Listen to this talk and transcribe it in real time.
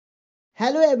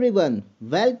Hello everyone,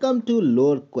 welcome to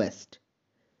Lore Quest.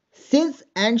 Since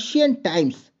ancient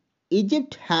times,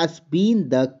 Egypt has been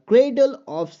the cradle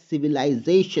of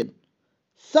civilization.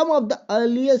 Some of the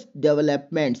earliest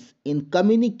developments in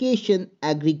communication,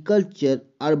 agriculture,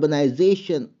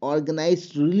 urbanization,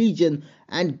 organized religion,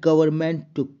 and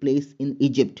government took place in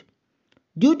Egypt.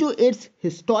 Due to its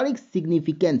historic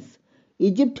significance,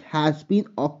 Egypt has been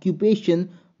occupation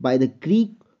by the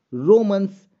Greek,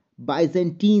 Romans,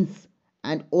 Byzantines,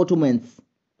 and Ottomans.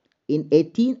 In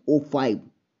 1805,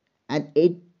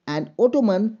 an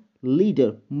Ottoman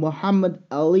leader, Muhammad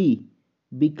Ali,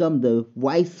 became the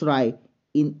viceroy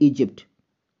in Egypt,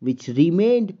 which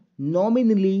remained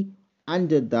nominally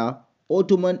under the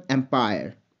Ottoman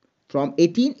Empire. From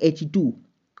 1882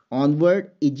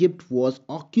 onward, Egypt was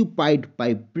occupied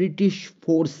by British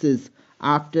forces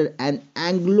after an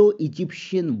Anglo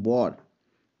Egyptian war.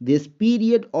 This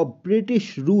period of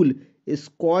British rule is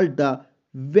called the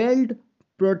World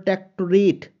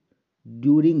Protectorate.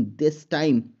 During this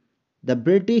time, the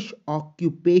British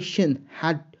occupation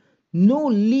had no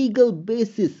legal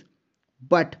basis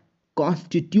but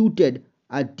constituted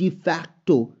a de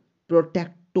facto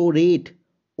protectorate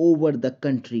over the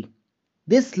country.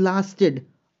 This lasted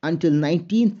until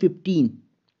 1915,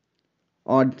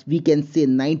 or we can say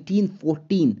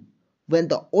 1914, when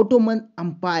the Ottoman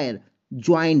Empire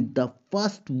joined the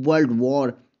First World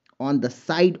War on the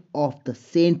side of the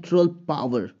Central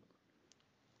Power.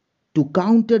 To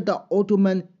counter the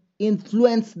Ottoman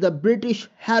influence, the British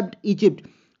helped Egypt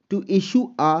to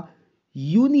issue a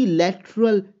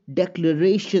unilateral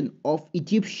declaration of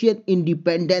Egyptian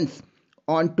independence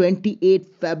on 28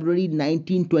 February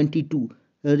 1922,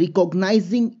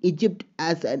 recognizing Egypt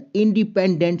as an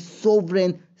independent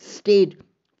sovereign state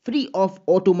free of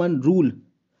Ottoman rule.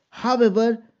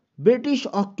 However, British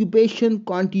occupation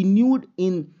continued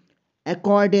in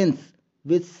accordance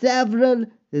with several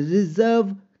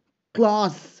reserve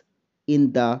clauses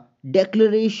in the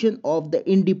Declaration of the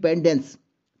Independence.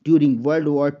 During World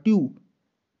War II,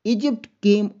 Egypt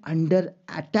came under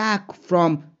attack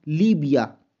from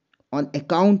Libya on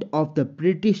account of the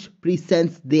British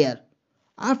presence there.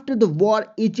 After the war,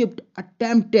 Egypt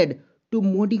attempted to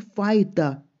modify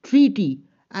the treaty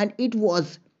and it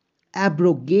was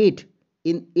abrogated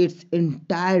in its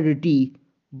entirety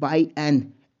by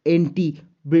an anti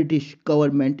British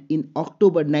government in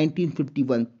October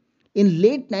 1951. In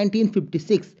late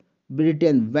 1956,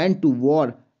 Britain went to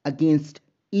war against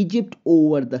Egypt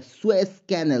over the Suez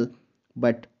Canal,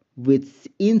 but with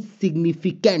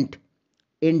insignificant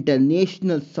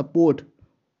international support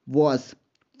was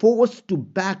forced to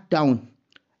back down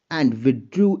and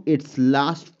withdrew its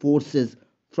last forces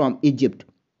from Egypt.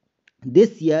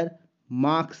 This year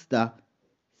marks the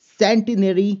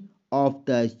centenary of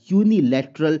the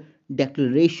unilateral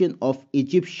declaration of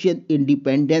Egyptian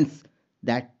independence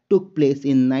that took place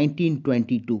in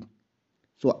 1922.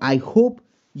 So I hope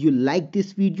you like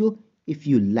this video. If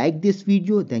you like this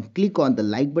video, then click on the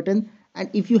like button, and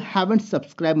if you haven't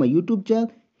subscribed my YouTube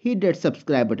channel, hit that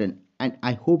subscribe button, and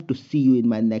I hope to see you in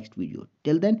my next video.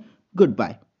 Till then,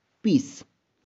 goodbye. Peace.